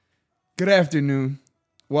Good afternoon.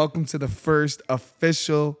 Welcome to the first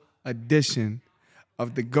official edition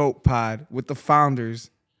of the GOHT Pod with the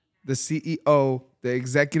founders, the CEO, the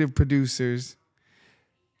executive producers,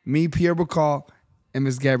 me, Pierre Bacall, and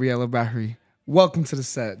Ms. Gabriella Bahri. Welcome to the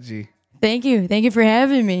set, G. Thank you. Thank you for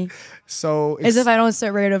having me. So as if I don't sit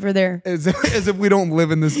right over there. As if we don't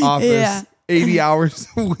live in this office 80 hours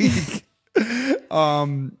a week.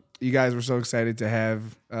 You guys were so excited to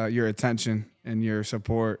have your attention and your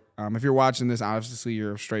support. If you're watching this, obviously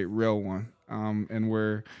you're a straight real one. And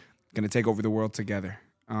we're going to take over the world together.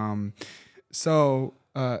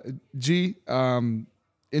 G,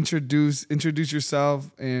 introduce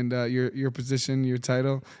yourself and your position, your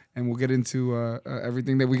title, and we'll get into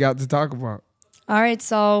everything that we got to talk about. All right,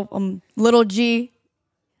 so Little G,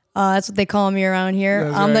 that's what they call me around here.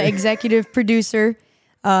 That's I'm right. the executive producer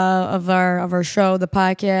of our show, the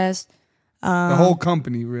podcast. The whole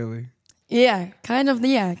company, really. Yeah, kind of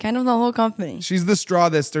the whole company. She's the straw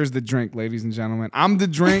that stirs the drink, ladies and gentlemen. I'm the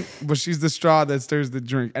drink, but she's the straw that stirs the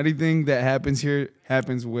drink. Anything that happens here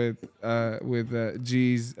happens with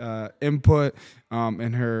G's input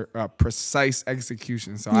and her precise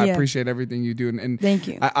execution. So I appreciate everything you do. And thank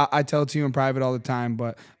you. I tell it to you in private all the time,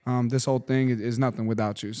 but this whole thing is nothing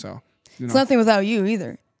without you. So it's nothing without you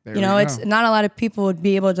either. It's not a lot of people would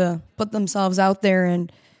be able to put themselves out there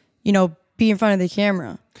and, be in front of the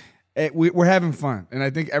camera. We're having fun, and I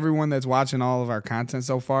think everyone that's watching all of our content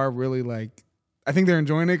so far really I think they're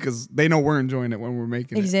enjoying it because they know we're enjoying it when we're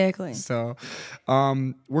making it. Exactly. So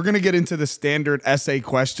we're going to get into the standard essay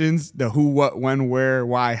questions, the who, what, when, where,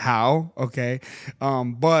 why, how, okay?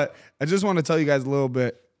 But I just want to tell you guys a little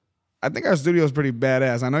bit. I think our studio is pretty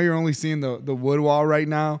badass. I know you're only seeing the wood wall right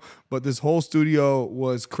now, but this whole studio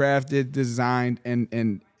was crafted, designed,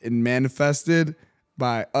 and manifested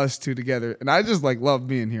by us two together. And I just love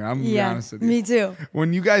being here. I'm going to be honest with you. Me too.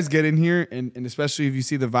 When you guys get in here, and especially if you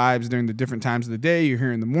see the vibes during the different times of the day, you're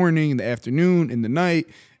here in the morning, in the afternoon, in the night,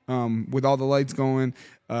 with all the lights going,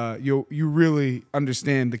 you really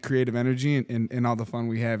understand the creative energy and all the fun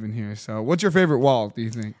we have in here. So what's your favorite wall, do you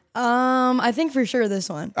think? I think for sure this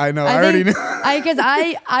one. I know. I already knew. Because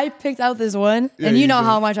I picked out this one, and you know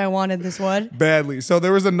how much I wanted this wood. Badly. So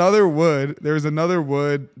there was another wood.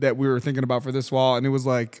 That we were thinking about for this wall, and it was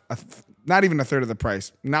not even a third of the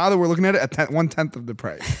price. Now that we're looking at it, 1/10 of the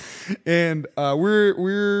price. And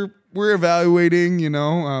we're evaluating. Me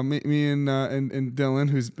and Dylan,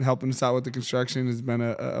 who's helping us out with the construction, has been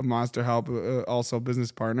a monster help, also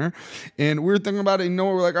business partner. And we were thinking about it.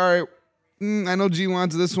 We're like, all right. I know G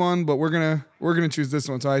wants this one, but we're gonna choose this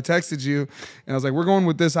one. So I texted you, and I was like, "We're going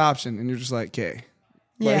with this option," and you're just like, "K."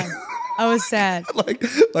 Yeah, I was sad.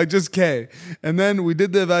 like just K. And then we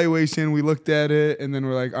did the evaluation. We looked at it, and then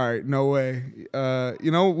we're like, "All right, no way.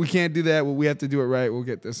 We can't do that. Well, we have to do it right. We'll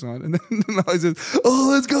get this one." And then I was just, "Oh,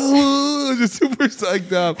 let's go!" I was just super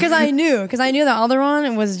psyched up because I knew the other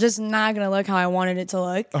one was just not gonna look how I wanted it to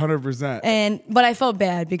look. 100%. But I felt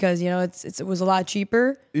bad because it was a lot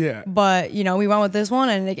cheaper. Yeah. But we went with this one,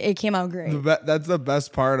 and it came out great. That's the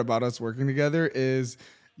best part about us working together is.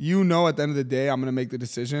 At the end of the day, I'm gonna make the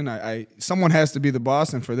decision. Someone has to be the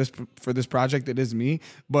boss, and for this project, it is me.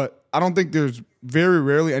 But I don't think there's very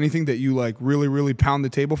rarely anything that you really, really pound the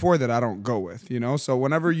table for that I don't go with. So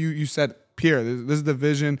whenever you said, Pierre, this is the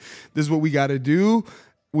vision, this is what we got to do,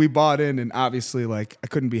 we bought in, and obviously, I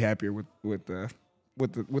couldn't be happier with the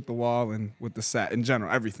wall and with the set in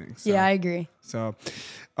general, everything. So, yeah, I agree. So,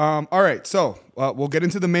 all right. So we'll get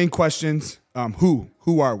into the main questions.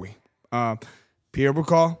 Who are we? Pierre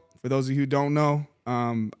Bacall, for those of you who don't know,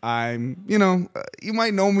 I'm, you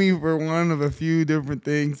might know me for one of a few different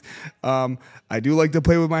things. I do like to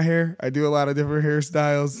play with my hair. I do a lot of different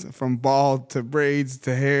hairstyles, from bald to braids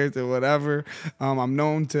to hair to whatever. I'm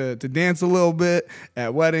known to dance a little bit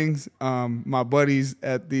at weddings. My buddies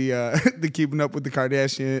at the Keeping Up with the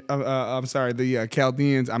Kardashians, the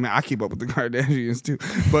Chaldeans. I mean, I keep up with the Kardashians too,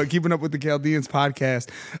 but Keeping Up with the Chaldeans podcast,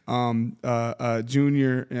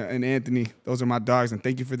 Junior and Anthony, those are my dogs, and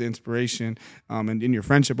thank you for the inspiration and in your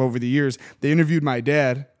friendship over the years. They interviewed my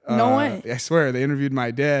dad. No way. I swear, they interviewed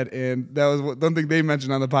my dad, and that was one thing they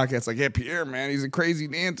mentioned on the podcast. Like, yeah, Pierre, man, he's a crazy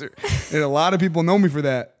dancer. And a lot of people know me for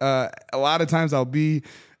that. A lot of times I'll be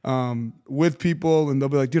with people, and they'll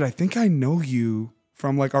be like, dude, I think I know you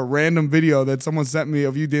from a random video that someone sent me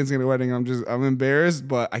of you dancing at a wedding. I'm embarrassed,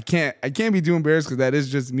 but I can't be too embarrassed because that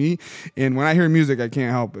is just me. And when I hear music, I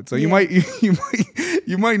can't help it. So you might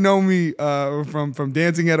you might know me from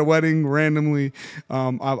dancing at a wedding randomly.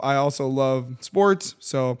 I also love sports,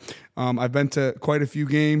 so I've been to quite a few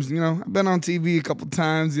games. I've been on TV a couple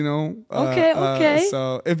times. Okay.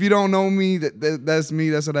 So if you don't know me, that's me.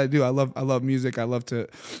 That's what I do. I love music. I love to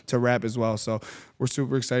rap as well. So we're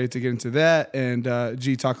super excited to get into that. And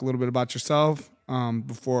G, talk a little bit about yourself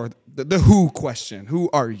before the who question. Who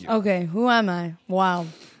are you? Okay, who am I? Wow.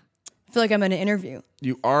 I feel like I'm in an interview.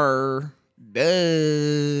 You are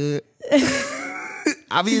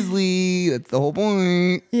obviously, that's the whole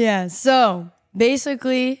point. Yeah, so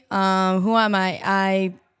basically, who am I?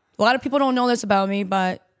 A lot of people don't know this about me,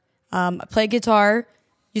 but I play guitar,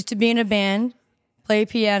 used to be in a band, play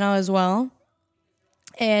piano as well.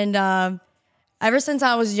 And ever since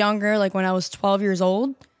I was younger, like when I was 12 years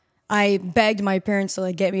old, I begged my parents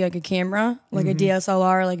to get me a camera, a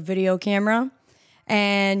DSLR, video camera.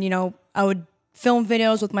 And, I would film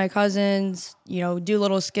videos with my cousins, do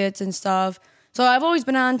little skits and stuff. So I've always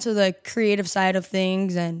been on to the creative side of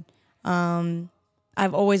things. And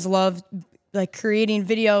I've always loved creating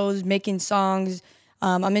videos, making songs.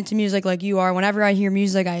 I'm into music like you are. Whenever I hear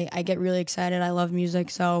music, I get really excited. I love music.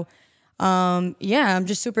 So, I'm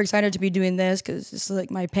just super excited to be doing this because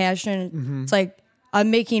it's my passion. It's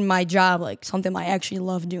I'm making my job something I actually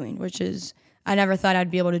love doing, which is I never thought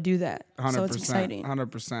I'd be able to do that. 100%, so it's exciting.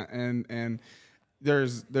 100%. And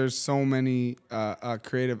there's so many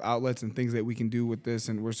creative outlets and things that we can do with this,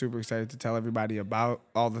 and we're super excited to tell everybody about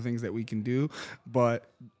all the things that we can do. But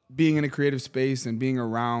being in a creative space and being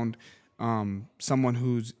around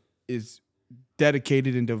someone is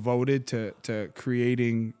dedicated and devoted to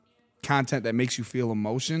creating content that makes you feel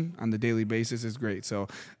emotion on the daily basis is great. So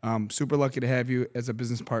super lucky to have you as a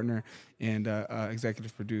business partner and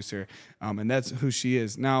executive producer. And that's who she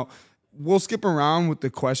is. Now, we'll skip around with the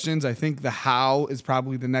questions. I think the how is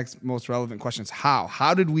probably the next most relevant questions.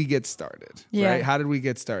 How did we get started? Yeah. Right? How did we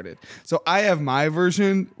get started? So I have my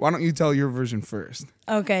version. Why don't you tell your version first?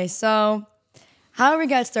 Okay, so how we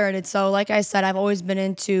got started. So like I said, I've always been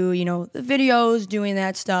into, the videos, doing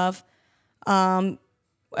that stuff.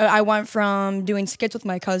 I went from doing skits with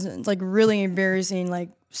my cousins, really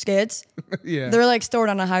embarrassing, skits. Yeah. They're stored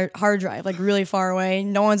on a hard drive, really far away.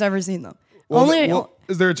 No one's ever seen them.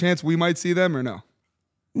 Is there a chance we might see them or no?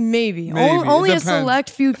 Maybe. Only a select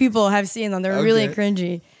few people have seen them. They're really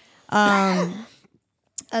cringy. And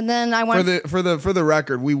then I went for the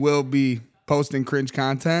record, we will be posting cringe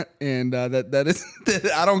content, and that is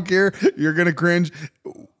I don't care. You're gonna cringe.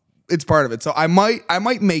 It's part of it. So I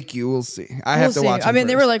might make you. We'll see. I have to watch.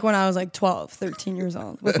 They were when I was 12, 13 years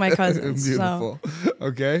old with my cousins. Beautiful. So.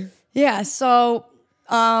 Okay. Yeah. So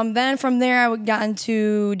then from there, I got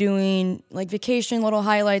into doing vacation little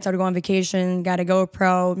highlights. I would go on vacation, got a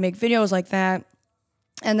GoPro, make videos like that.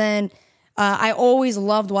 And then I always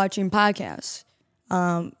loved watching podcasts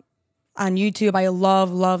on YouTube. I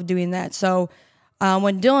love doing that. So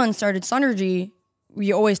when Dylan started Sunergy,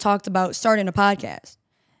 we always talked about starting a podcast.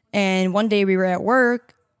 And one day we were at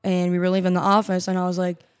work and we were leaving the office, and I was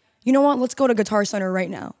like, you know what? Let's go to Guitar Center right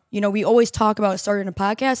now. We always talk about starting a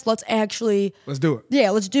podcast. Let's do it. Yeah,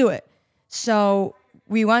 let's do it. So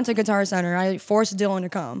we went to Guitar Center. I forced Dylan to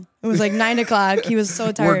come. It was 9 o'clock. He was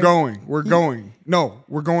so tired. We're going. No,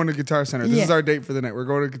 we're going to Guitar Center. This is our date for the night. We're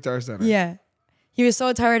going to Guitar Center. Yeah. He was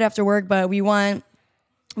so tired after work, but we went.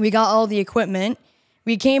 We got all the equipment.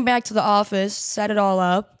 We came back to the office, set it all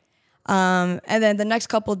up. And then the next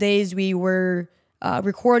couple of days we were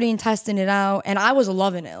recording, testing it out, and I was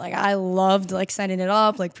loving it. I loved setting it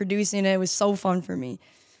up, producing it. It was so fun for me.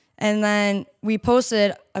 And then we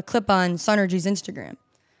posted a clip on Sunergy's Instagram.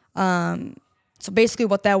 So basically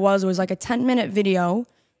what that was a 10-minute video,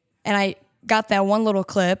 and I got that one little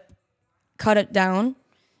clip, cut it down,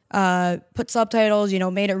 put subtitles,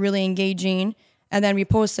 made it really engaging, and then we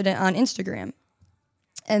posted it on Instagram.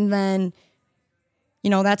 And then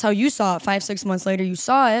that's how you saw it. 5-6 months later, you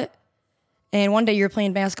saw it. And one day you're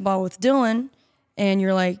playing basketball with Dylan, and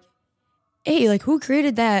you're like, hey, who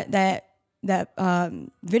created that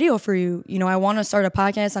video for you? I want to start a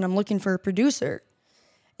podcast, and I'm looking for a producer.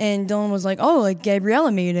 And Dylan was like, oh,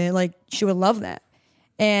 Gabriella made it. She would love that.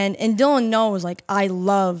 And Dylan knows, I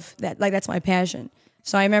love that. That's my passion.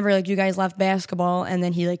 So I remember, you guys left basketball, and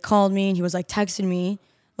then he, called me, and he was, texting me,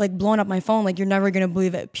 blowing up my phone, you're never going to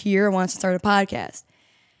believe it. Pierre wants to start a podcast.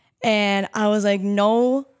 And I was like,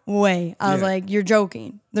 no way. I was like, you're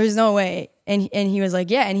joking. There's no way. And he was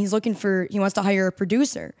like, yeah. And he wants to hire a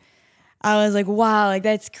producer. I was like, wow,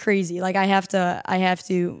 that's crazy. I have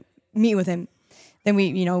to meet with him.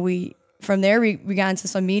 Then from there we got into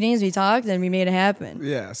some meetings, we talked, and we made it happen.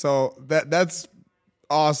 Yeah. So that's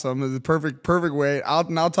awesome. It's the perfect way.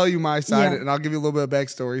 I'll tell you my side, Yeah. and I'll give you a little bit of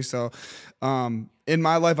backstory. So, in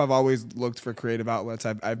my life, I've always looked for creative outlets.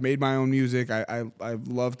 I've made my own music. I've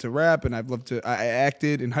loved to rap, and I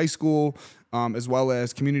acted in high school, as well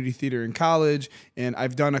as community theater in college, and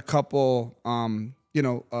I've done a couple.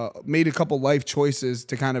 Made a couple life choices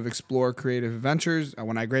to kind of explore creative ventures.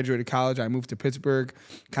 When I graduated college, I moved to Pittsburgh,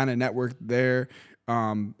 kind of networked there.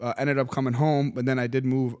 Ended up coming home, but then I did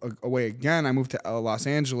move away again. I moved to Los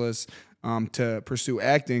Angeles to pursue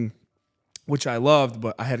acting, which I loved,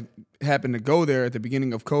 but I had happened to go there at the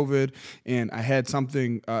beginning of COVID, and I had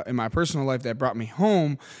something in my personal life that brought me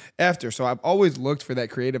home after. So I've always looked for that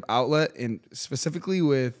creative outlet, and specifically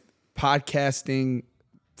with podcasting,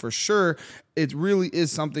 for sure, it really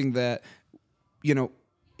is something that,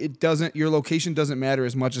 your location doesn't matter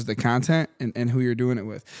as much as the content and who you're doing it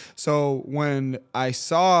with. So when I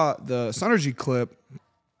saw the Synergy clip,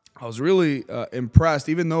 I was really impressed.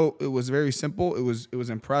 Even though it was very simple, it was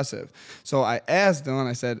impressive. So I asked Dylan,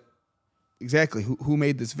 I said, exactly, who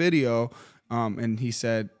made this video? And he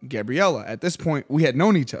said, Gabriella. At this point, we had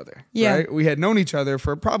known each other. Yeah. Right? We had known each other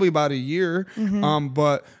for probably about a year.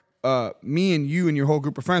 But me and you and your whole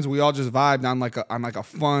group of friends, we all just vibed on like a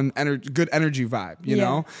fun, good energy vibe, you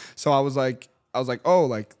know? So I was like, oh,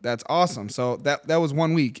 like that's awesome. So that was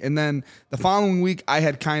 1 week. And then the following week I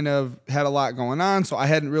had kind of had a lot going on, so I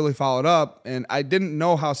hadn't really followed up, and I didn't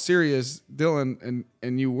know how serious Dylan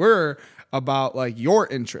and you were about like your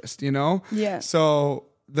interest, Yeah. So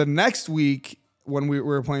the next week when we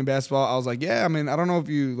were playing basketball, I was like, yeah, I mean, I don't know if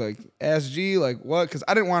you like asked G, like what, because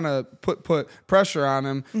I didn't want to put pressure on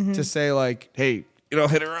him to say like, hey,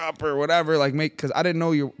 hit her up or whatever, like because I didn't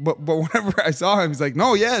know you. But whenever I saw him, he's like,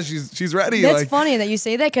 no, yeah, she's ready. That's funny that you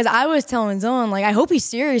say that, because I was telling Dylan, like, I hope he's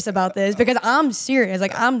serious about this, because I'm serious.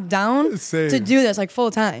 Like, I'm down to do this, like, full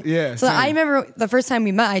time. Yeah. So same. I remember the first time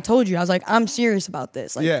we met, I told you, I was like, I'm serious about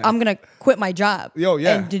this. Like, Yeah. I'm going to quit my job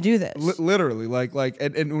and to do this. Literally,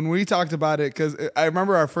 and when we talked about it, because I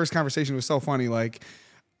remember our first conversation was so funny, like,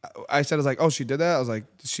 I said, I was like, oh, she did that? I was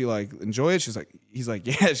like, did she like enjoy it? He's like,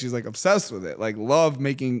 yeah, she's like obsessed with it. Like love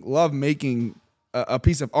making a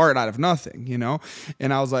piece of art out of nothing,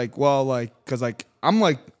 And I was like, well, like, cause I'm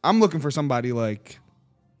looking for somebody like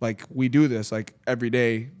we do this like every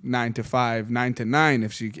day, 9 to 5, 9 to 9,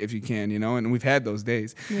 if you can, and we've had those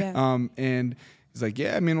days. Yeah. And he's like,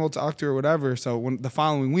 yeah, I mean, we'll talk to her or whatever. So when the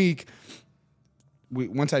following week,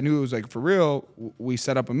 once I knew it was like for real, we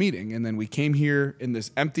set up a meeting, and then we came here in this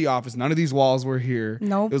empty office. None of these walls were here.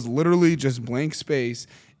 Nope. It was literally just blank space,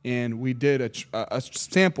 and we did a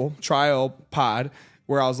sample trial pod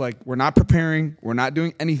where I was like, we're not preparing, we're not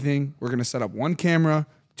doing anything. We're gonna set up one camera,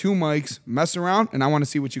 2 mics, mess around, and I want to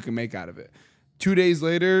see what you can make out of it. 2 days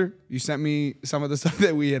later, you sent me some of the stuff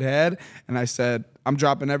that we had, and I said, I'm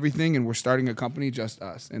dropping everything, and we're starting a company, just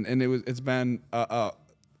us. And it's been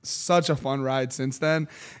such a fun ride since then,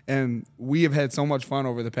 and we have had so much fun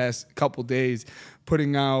over the past couple days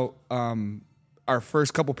putting out our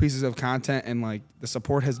first couple pieces of content, and like the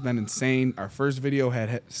support has been insane. Our first video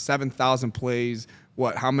had 7,000 plays,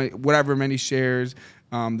 whatever many shares.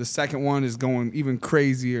 The second one is going even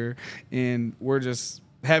crazier, and we're just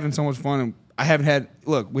having so much fun. And I haven't had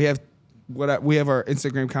we have our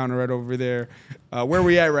Instagram counter right over there. Where are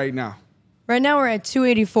we at right now? Right now we're at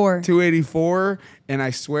 284. 284, and I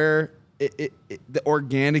swear the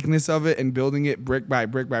organicness of it and building it brick by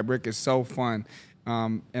brick by brick is so fun,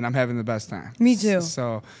 and I'm having the best time. Me too.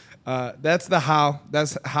 So that's how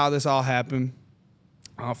this all happened.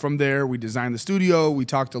 From there, we designed the studio. We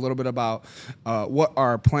talked a little bit about what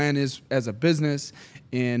our plan is as a business,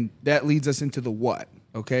 and that leads us into the what.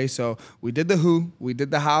 Okay, so we did the who, we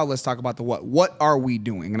did the how. Let's talk about the what. What are we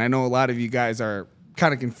doing? And I know a lot of you guys are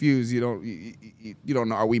kind of confused. You don't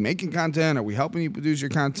know. Are we making content? Are we helping you produce your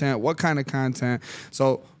content? What kind of content?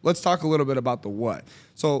 So let's talk a little bit about the what.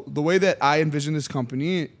 So the way that I envision this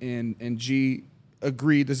company, and G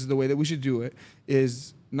agreed this is the way that we should do it,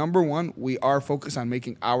 is number one, we are focused on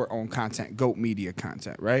making our own content, GOHT media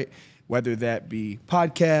content, right? Whether that be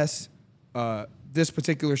podcasts, this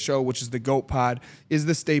particular show, which is the GOHT pod, is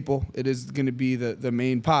the staple. It is going to be the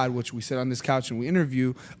main pod, which we sit on this couch and we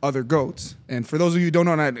interview other GOATs. And for those of you who don't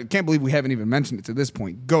know, and I can't believe we haven't even mentioned it to this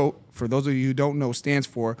point, GOHT, for those of you who don't know, stands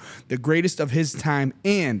for the greatest of his time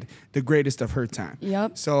and the greatest of her time.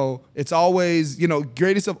 Yep. So it's always,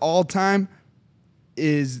 greatest of all time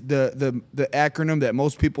is the acronym that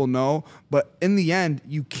most people know, but in the end,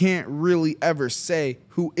 you can't really ever say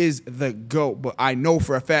who is the GOAT. But I know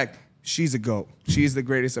for a fact she's a GOAT. She's the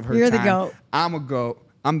greatest of her time. You're the GOAT. I'm a GOAT.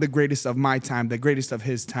 I'm the greatest of my time, the greatest of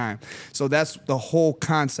his time. So that's the whole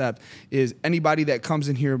concept, is anybody that comes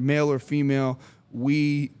in here, male or female,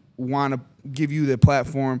 we want to give you the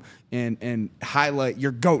platform and highlight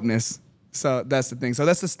your GOATness. So that's the thing. So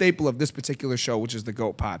that's the staple of this particular show, which is the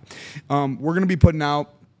GOAT Pod. We're going to be putting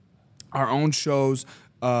out our own shows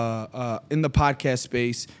in the podcast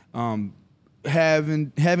space,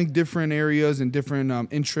 having different areas and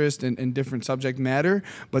different interests and different subject matter.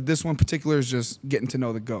 But this one particular is just getting to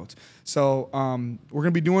know the GOATs. So we're going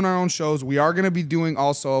to be doing our own shows. We are going to be doing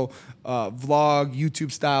also vlog,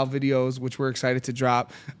 YouTube style videos, which we're excited to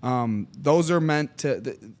drop. Those are meant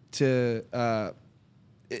to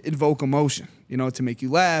invoke emotion, to make you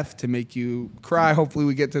laugh, to make you cry. Hopefully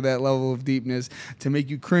we get to that level of deepness, to make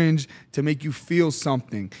you cringe, to make you feel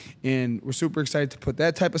something. And we're super excited to put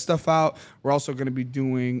that type of stuff out. We're also going to be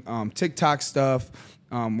doing TikTok stuff.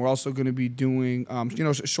 We're also going to be doing,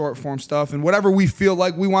 short form stuff, and whatever we feel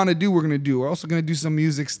like we want to do, we're going to do. We're also going to do some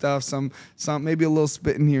music stuff, some maybe a little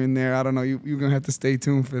spitting here and there. I don't know. You're going to have to stay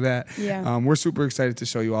tuned for that. Yeah. We're super excited to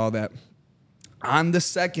show you all that. On the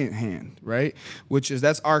second hand, right,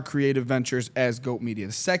 that's our creative ventures as GOAT Media.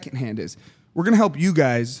 The second hand is we're going to help you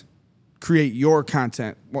guys create your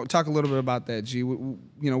content. Well, talk a little bit about that, G.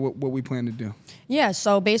 What we plan to do. Yeah,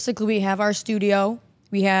 so basically we have our studio.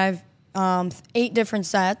 We have 8 different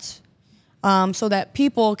sets so that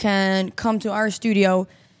people can come to our studio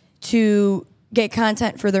to get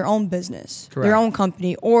content for their own business, Correct. Their own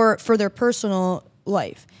company, or for their personal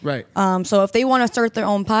life. Right. So if they want to start their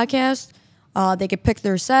own podcast, they could pick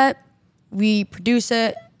their set, we produce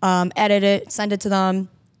it, edit it, send it to them,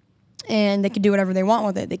 and they can do whatever they want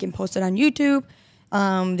with it. They can post it on YouTube.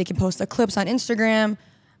 They can post the clips on Instagram.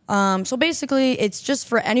 So basically, it's just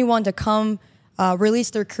for anyone to come release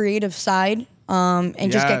their creative side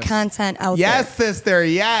and just get content out there. Yes, sister,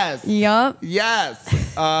 yes. Yup. Yes.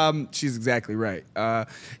 She's exactly right.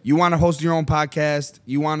 You want to host your own podcast.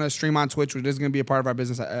 You want to stream on Twitch, which is going to be a part of our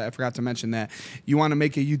business. I forgot to mention that. You want to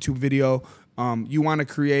make a YouTube video. You want to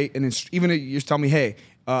create even if you just tell me, hey,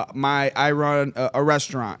 I run a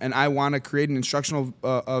restaurant and I want to create an instructional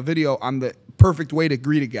video on the perfect way to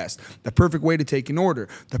greet a guest, the perfect way to take an order,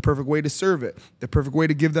 the perfect way to serve it, the perfect way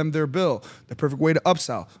to give them their bill, the perfect way to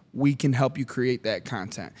upsell. We can help you create that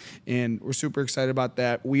content. And we're super excited about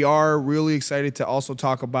that. We are really excited to also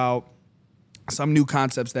talk about some new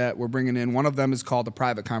concepts that we're bringing in. One of them is called the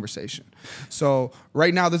private conversation. So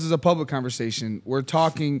right now, this is a public conversation. We're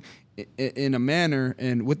talking in a manner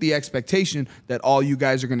and with the expectation that all you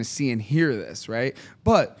guys are going to see and hear this, right?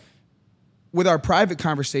 But with our private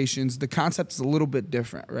conversations, the concept is a little bit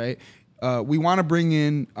different, right? We want to bring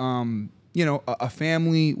in, a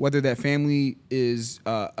family, whether that family is 2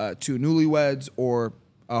 newlyweds or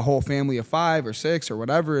a whole family of 5 or 6 or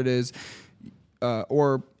whatever it is,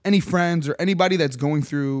 or any friends or anybody that's going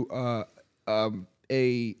through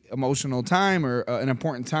a emotional time or an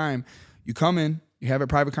important time. You come in, you have a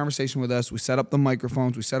private conversation with us. We set up the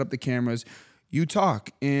microphones, we set up the cameras. You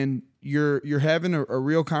talk, and you're having a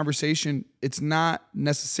real conversation. It's not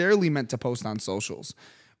necessarily meant to post on socials.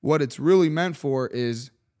 What it's really meant for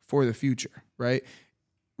is for the future, right?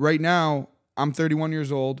 Right now, I'm 31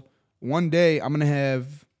 years old. One day, I'm going to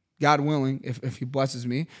have, God willing, if he blesses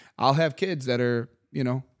me, I'll have kids that are,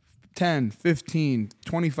 10, 15,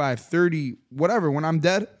 25, 30, whatever. When I'm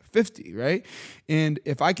dead, 50, right? And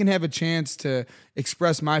if I can have a chance to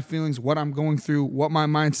express my feelings, what I'm going through, what my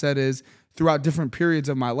mindset is throughout different periods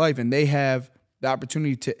of my life, and they have the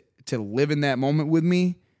opportunity to live in that moment with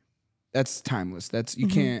me, that's timeless. That's you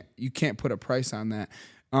can't put a price on that.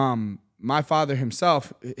 My father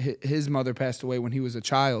himself, his mother passed away when he was a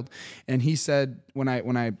child, and he said when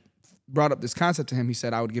I brought up this concept to him, he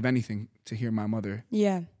said I would give anything to hear my mother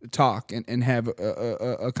talk and have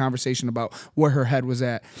a conversation about where her head was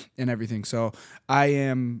at and everything. So I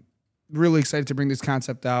am really excited to bring this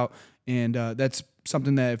concept out, and that's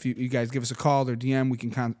something that if you guys give us a call or DM, we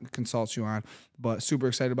can consult you on. But super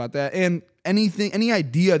excited about that. And any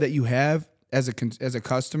idea that you have as a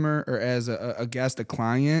customer or as a guest, a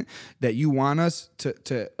client that you want us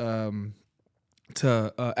to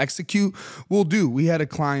execute, we'll do. We had a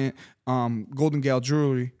client, Golden Gale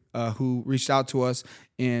Jewelry, who reached out to us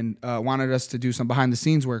and wanted us to do some behind the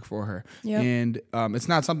scenes work for her. Yep. And it's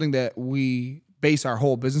not something that we base our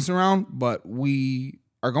whole business around, but we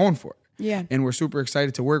are going for it. Yeah. And we're super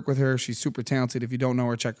excited to work with her. She's super talented. If you don't know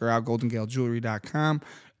her, check her out, goldengalejewelry.com.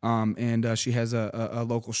 And she has a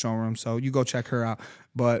local showroom, so you go check her out.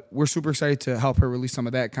 But we're super excited to help her release some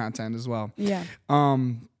of that content as well. Yeah.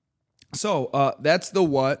 So that's the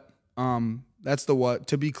what. That's the what.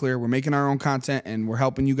 To be clear, we're making our own content and we're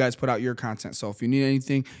helping you guys put out your content. So if you need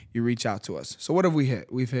anything, you reach out to us. So what have we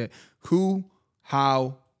hit? We've hit who,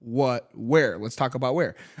 how, what, where. Let's talk about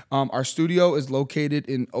where. Our studio is located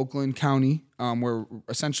in Oakland County. We're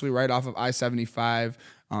essentially right off of I-75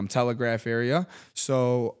 Telegraph area.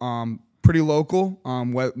 So pretty local.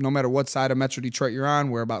 No matter what side of Metro Detroit you're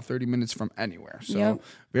on, we're about 30 minutes from anywhere. So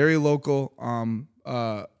very local.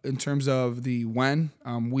 In terms of the when,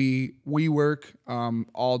 we work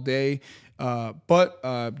all day, but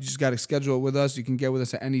you just got to schedule it with us. You can get with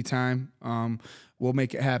us at any time. We'll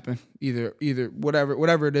make it happen. Either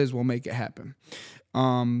whatever it is, we'll make it happen.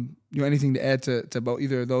 Anything to add to about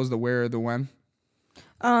either of those, the where or the when?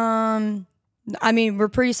 I mean, we're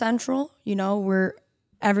pretty central. We're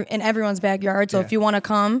in everyone's backyard. So if you want to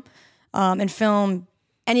come and film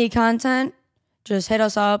any content, just hit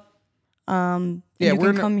us up. You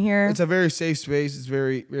can come here. It's a very safe space. It's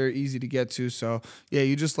very, very easy to get to. So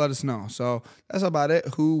you just let us know. So that's about it.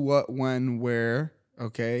 Who, what, when, where.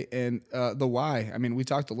 Okay. And the why. I mean, we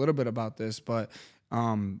talked a little bit about this, but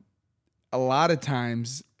a lot of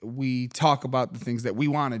times we talk about the things that we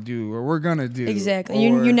want to do or we're going to do. Exactly.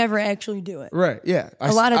 You never actually do it. Right. Yeah.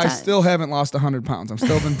 A lot of times. I still haven't lost 100 pounds. I've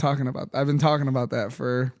been talking about that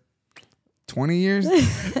for 20 years.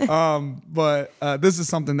 But this is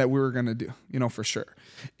something that we were going to do, for sure.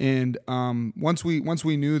 And once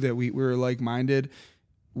we knew that we were like-minded,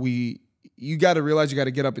 you got to realize you got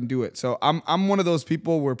to get up and do it. So I'm one of those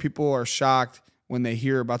people where people are shocked when they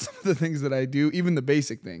hear about some of the things that I do, even the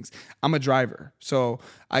basic things. I'm a driver. So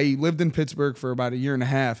I lived in Pittsburgh for about a year and a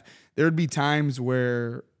half. There would be times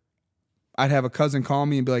where I'd have a cousin call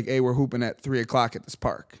me and be like, hey, we're hooping at 3:00 at this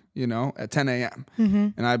park, at 10 a.m. Mm-hmm.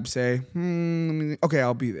 And I'd say, okay,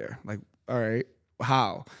 I'll be there. Like, all right,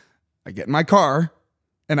 how? I get in my car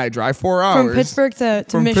and I drive 4 hours. From Pittsburgh to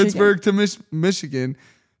Michigan. Pittsburgh to Michigan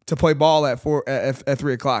to play ball at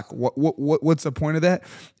 3:00. What's the point of that?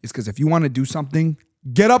 It's because if you want to do something,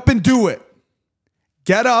 get up and do it.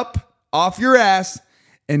 Get up off your ass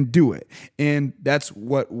and do it. And that's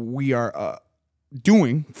what we are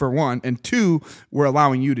doing, for one. And two, we're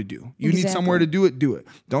allowing you to do. You need somewhere to do it, do it.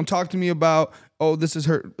 Don't talk to me about, oh, this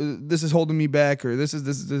is holding me back, or this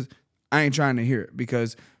is. I ain't trying to hear it,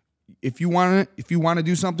 because if you want to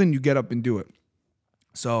do something, you get up and do it.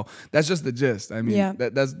 So that's just the gist. I mean,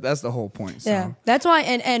 that's the whole point. So. Yeah, that's why.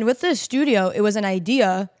 And with this studio, it was an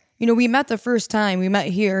idea. We met the first time. We met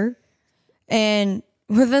here, and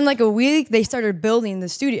within like a week, they started building the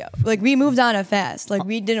studio. Like, we moved on it fast. Like,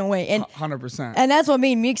 we didn't wait. And 100%. And that's what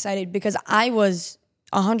made me excited, because I was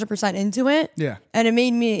 100% into it. Yeah. And it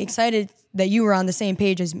made me excited that you were on the same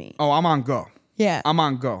page as me. Oh, I'm on go. Yeah. I'm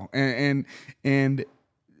on go. And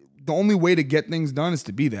the only way to get things done is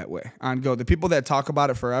to be that way, on go. The people that talk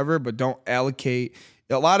about it forever but don't allocate,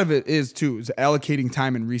 a lot of it is allocating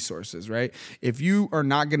time and resources, right? If you are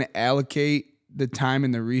not going to allocate the time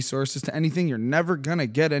and the resources to anything, you're never going to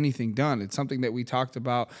get anything done. It's something that we talked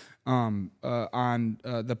about on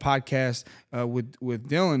the podcast with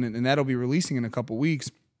Dylan, and that'll be releasing in a couple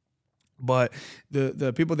weeks. But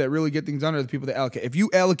the people that really get things done are the people that allocate. If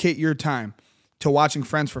you allocate your time to watching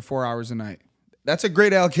Friends for 4 hours a night, that's a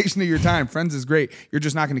great allocation of your time. Friends is great. You're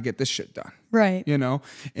just not going to get this shit done. Right.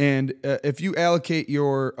 And if you allocate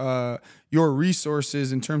your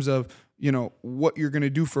resources in terms of, what you're going to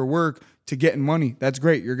do for work to getting money, that's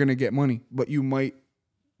great. You're going to get money, but you might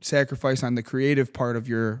sacrifice on the creative part of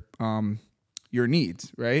your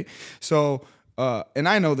needs. Right. So, and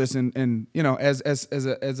I know this, and as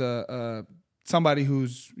a somebody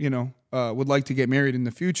who's, would like to get married in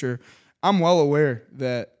the future, I'm well aware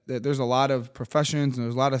that there's a lot of professions and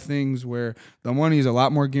there's a lot of things where the money is a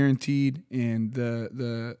lot more guaranteed, and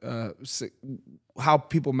the how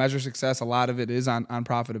people measure success, a lot of it is on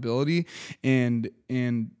profitability, and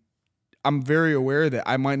I'm very aware that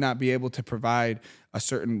I might not be able to provide a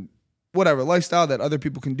certain whatever lifestyle that other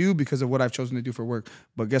people can do because of what I've chosen to do for work.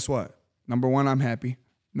 But guess what? Number one, I'm happy.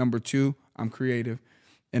 Number two, I'm creative.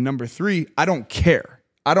 And number three, I don't care.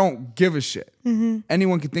 I don't give a shit. Mm-hmm.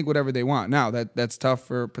 Anyone can think whatever they want. Now, that's tough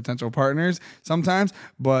for potential partners sometimes,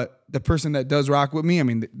 but the person that does rock with me, I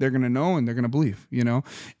mean, they're going to know and they're going to believe,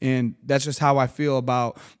 And that's just how I feel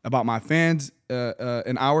about my fans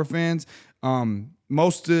and our fans.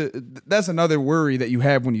 That's another worry that you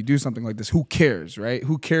have when you do something like this. Who cares, right?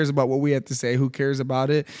 Who cares about what we have to say? Who cares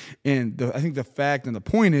about it? And I think the fact and the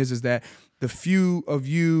point is that the few of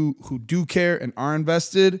you who do care and are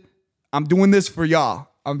invested, I'm doing this for y'all.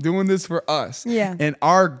 I'm doing this for us. Yeah. And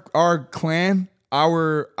our clan,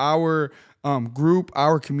 our group,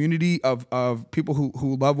 our community of people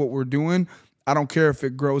who love what we're doing. I don't care if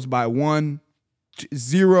it grows by 1,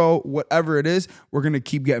 zero, whatever it is, we're going to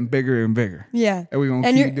keep getting bigger and bigger. Yeah. And we're going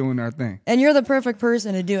to keep doing our thing. And you're the perfect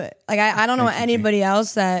person to do it. Like, I don't know anybody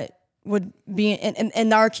else that would be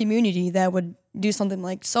in our community that would do something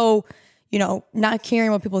like so, not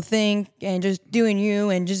caring what people think and just doing you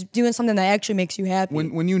and just doing something that actually makes you happy.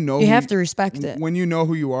 When you know, you have to respect it. When you know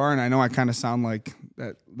who you are, and I know I kind of sound like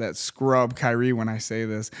that scrub Kyrie when I say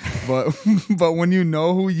this, but but when you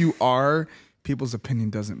know who you are, people's opinion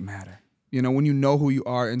doesn't matter. When you know who you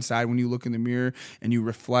are inside, when you look in the mirror and you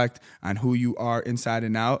reflect on who you are inside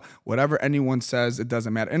and out, whatever anyone says, it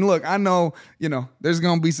doesn't matter. And look, I know, there's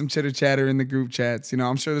going to be some chitter chatter in the group chats.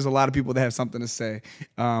 I'm sure there's a lot of people that have something to say,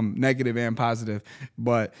 negative and positive.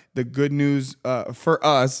 But the good news for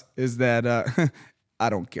us is that I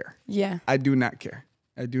don't care. Yeah. I do not care.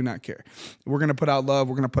 I do not care. We're going to put out love.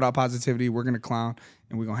 We're going to put out positivity. We're going to clown,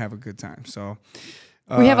 and we're going to have a good time. So...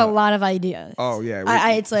 we have a lot of ideas. Oh yeah,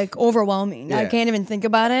 it's like overwhelming. Yeah. I can't even think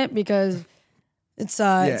about it because it's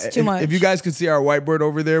too much. If you guys could see our whiteboard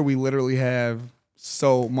over there, we literally have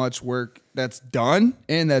so much work that's done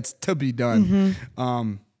and that's to be done.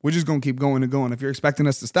 Mm-hmm. We're just gonna keep going and going. If you're expecting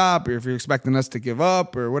us to stop, or if you're expecting us to give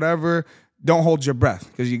up, or whatever, don't hold your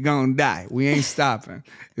breath because you're gonna die. We ain't stopping.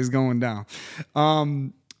 It's going down.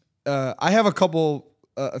 I have a couple.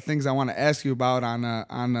 Things I want to ask you about on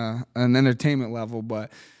an entertainment level,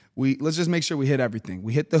 but let's just make sure we hit everything.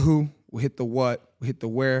 We hit the who, we hit the what, we hit the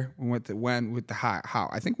where, we went the when, we hit the how.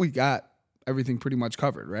 I think we got everything pretty much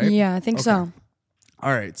covered, right? Yeah, I think so.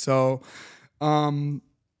 All right, so I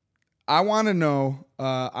want to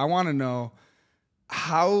know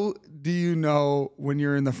how do you know when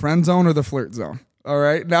you're in the friend zone or the flirt zone? All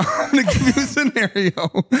right. Now I'm going to give you a scenario.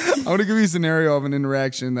 I'm going to give you a scenario of an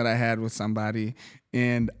interaction that I had with somebody,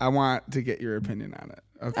 and I want to get your opinion on it.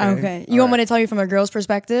 Okay. You want me to tell you from a girl's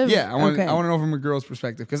perspective? Yeah. I want to know from a girl's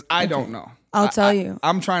perspective because I don't know. I'll tell you.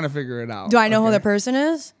 I'm trying to figure it out. Do I know who the person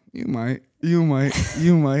is? You might.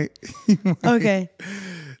 Okay.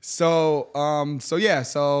 So I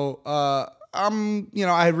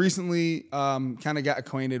had recently kind of got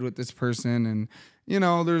acquainted with this person, and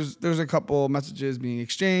there's a couple messages being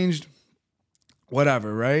exchanged,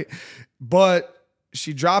 whatever, right? But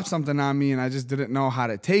she dropped something on me, and I just didn't know how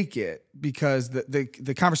to take it because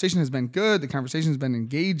the conversation has been good, the conversation has been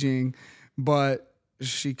engaging, but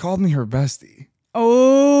she called me her bestie.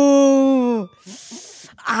 Oh,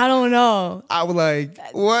 I don't know. I was like,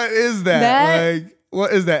 what is that?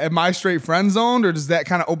 What is that? Am I straight friend zoned, or does that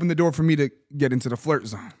kind of open the door for me to get into the flirt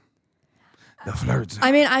zone? The flirt zone.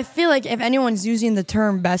 I mean, I feel like if anyone's using the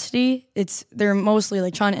term bestie, they're mostly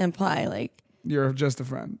like trying to imply like you're just a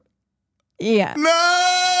friend. Yeah.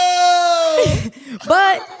 No.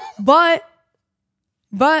 but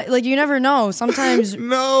like you never know. Sometimes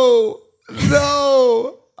No.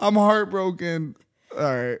 I'm heartbroken. All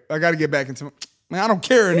right. I got to get back into man, I don't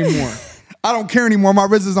care anymore. My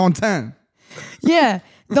wrist is on 10. Yeah.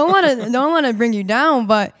 Don't want to bring you down,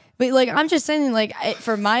 but like I'm just saying like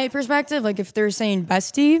from my perspective, like if they're saying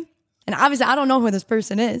bestie, and obviously I don't know who this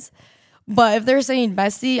person is, but if they're saying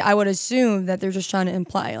bestie, I would assume that they're just trying to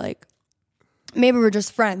imply like maybe we're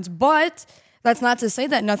just friends. But that's not to say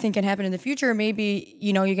that nothing can happen in the future. Maybe,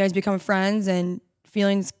 you guys become friends and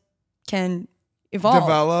feelings can evolve.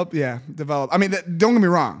 Develop. I mean, don't get me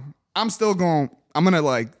wrong. I'm going to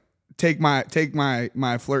like take my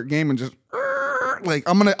flirt game and just like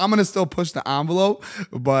I'm gonna still push the envelope,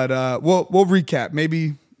 but we'll recap.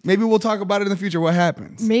 Maybe we'll talk about it in the future. What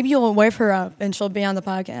happens? Maybe you'll wife her up and she'll be on the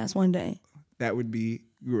podcast one day. That would be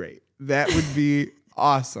great. That would be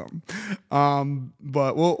awesome.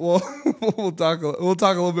 But we'll talk a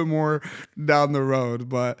little bit more down the road.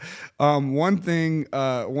 But one thing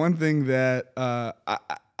that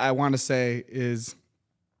I want to say is.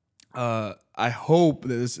 I hope that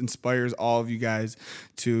this inspires all of you guys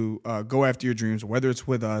to go after your dreams, whether it's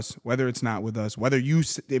with us, whether it's not with us,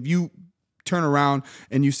 if you turn around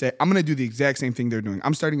and you say, I'm going to do the exact same thing they're doing.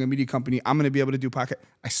 I'm starting a media company. I'm going to be able to do podcast.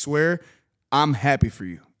 I swear I'm happy for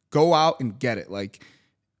you. Go out and get it. Like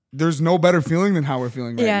there's no better feeling than how we're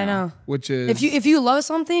feeling right now. Yeah, I know. Which is if you love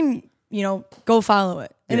something, go follow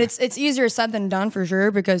it. And it's easier said than done for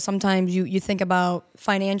sure, because sometimes you think about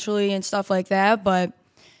financially and stuff like that, but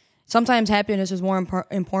sometimes happiness is more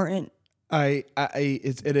important. It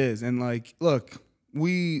is, and like, look,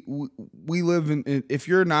 we live in. If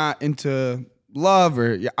you're not into love,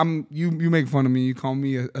 or you make fun of me. You call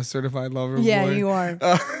me a certified lover. Yeah, boy. You are.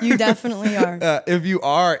 You definitely are. If you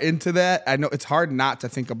are into that, I know it's hard not to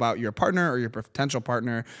think about your partner or your potential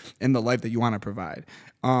partner in the life that you want to provide.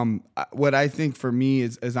 What I think for me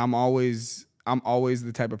is I'm always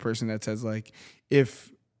the type of person that says like,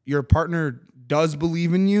 if your partner does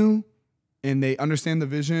believe in you and they understand the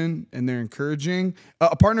vision and they're encouraging,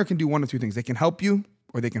 a partner can do one of two things. They can help you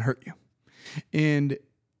or they can hurt you. And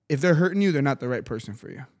if they're hurting you, they're not the right person for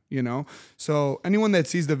you. You know, so anyone that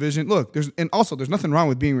sees the vision, look, there's nothing wrong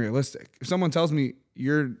with being realistic. If someone tells me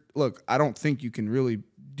I don't think you can really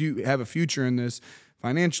have a future in this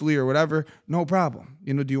financially or whatever, no problem.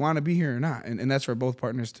 You know, do you want to be here or not? And that's for both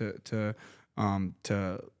partners to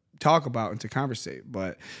talk about and to conversate.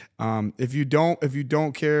 But if you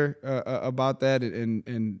don't care about that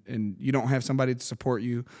and you don't have somebody to support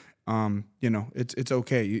you, you know, it's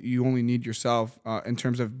okay. You only need yourself in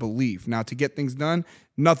terms of belief. Now, to get things done,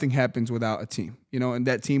 nothing happens without a team, you know, and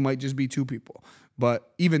that team might just be 2 people.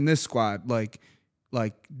 But even this squad, like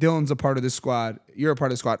Dylan's a part of this squad. You're a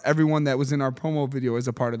part of the squad. Everyone that was in our promo video is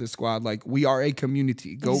a part of this squad. Like, we are a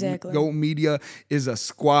community. GOHT Media is a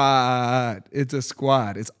squad. It's a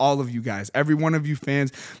squad. It's all of you guys. Every one of you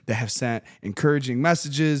fans that have sent encouraging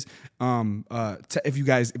messages. If you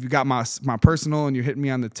got my personal and you're hitting me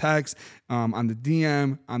on the text, on the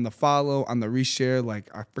DM, on the follow, on the reshare,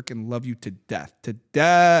 like, I freaking love you to death.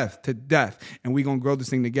 And we gonna grow this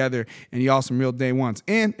thing together. And y'all some real day ones.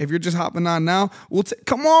 And if you're just hopping on now,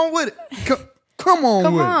 come on with it. Come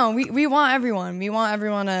on. We want everyone. We want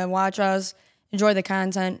everyone to watch us, enjoy the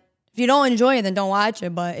content. If you don't enjoy it, then don't watch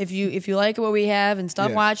it. But if you like what we have and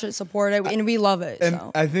stuff, watch it, support it, and we love it. And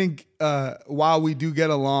so. I think while we do get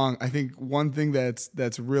along, I think one thing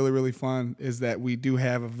that's really, really fun is that we do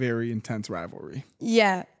have a very intense rivalry.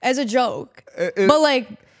 Yeah, as a joke. But like,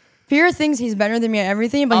 Pierre thinks he's better than me at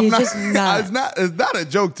everything, but he's just not. It's not a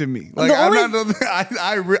joke to me. Like,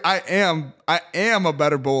 I am a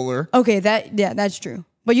better bowler. Okay, that's true.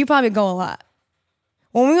 But you probably go a lot.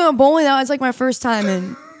 When we went bowling, that was like my first time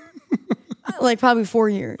in like probably 4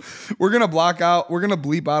 years. We're gonna bleep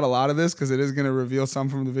out a lot of this because it is gonna reveal some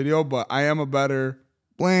from the video. But I am a better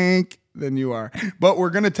blank than you are. But we're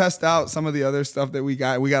gonna test out some of the other stuff that we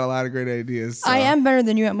got. We got a lot of great ideas. So. I am better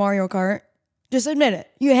than you at Mario Kart. Just admit it.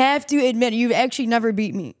 You have to admit it. You've actually never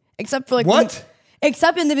beat me. Except for like what?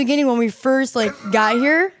 Except in the beginning when we first like got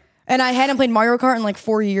here and I hadn't played Mario Kart in like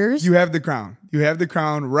 4 years. You have the crown. You have the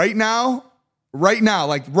crown right now. Right now,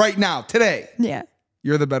 like right now, today. Yeah.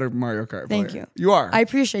 You're the better Mario Kart player. Thank you. You are. I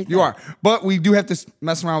appreciate that. You are. But we do have to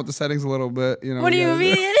mess around with the settings a little bit. You know. What do you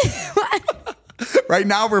mean? Right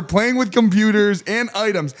now, we're playing with computers and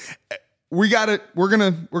items. We're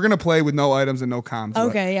gonna play with no items and no comms.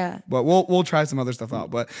 Okay, yeah. But we'll try some other stuff out.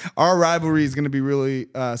 But our rivalry is gonna be really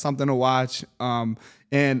something to watch.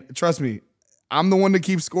 And trust me, I'm the one to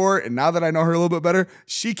keep score. And now that I know her a little bit better,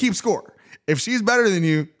 she keeps score. If she's better than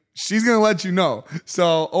you, she's gonna let you know.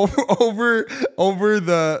 So over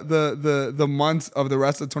the months of the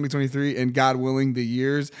rest of 2023 and God willing the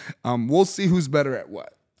years, we'll see who's better at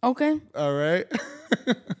what. Okay. All right.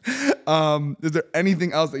 Is there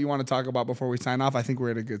anything else that you want to talk about before we sign off? I think we're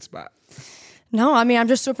at a good spot. No, I mean, I'm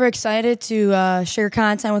just super excited to share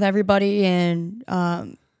content with everybody and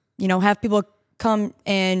have people come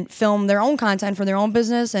and film their own content for their own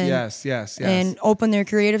business and yes and open their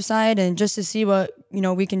creative side and just to see what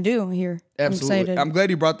we can do here. Absolutely. I'm glad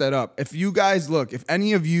you brought that up. If you guys if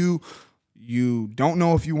any of you don't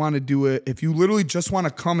know if you want to do it, if you literally just want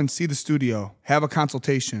to come and see the studio, have a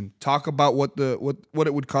consultation, talk about what it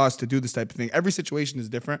would cost to do this type of thing. Every situation is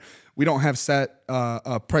different. We don't have set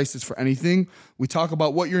prices for anything. We talk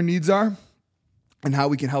about what your needs are and how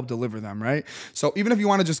we can help deliver them, right? So even if you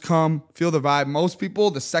want to just come, feel the vibe, most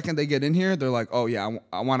people, the second they get in here, they're like, oh yeah,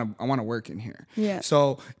 I want to work in here. Yeah.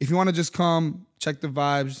 So if you want to just come, check the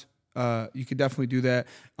vibes, you could definitely do that.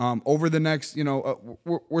 Over the next,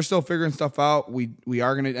 we're still figuring stuff out. We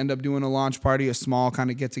are going to end up doing a launch party, a small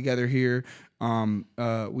kind of get together here. We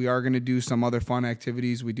are going to do some other fun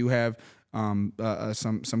activities. We do have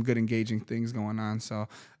some good engaging things going on. So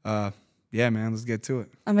yeah, man, let's get to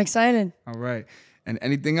it. I'm excited. All right. And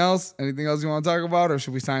anything else? Anything else you want to talk about, or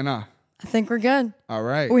should we sign off? I think we're good. All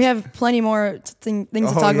right. We have plenty more things to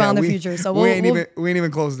talk about in the future. So we ain't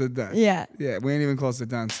even close to done. Yeah. Yeah, we ain't even close to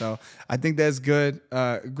done. So I think that's good.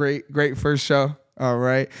 Great first show. All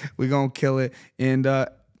right. We're going to kill it. And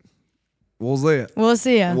we'll see ya. We'll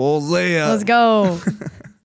see ya. We'll see ya. Let's go.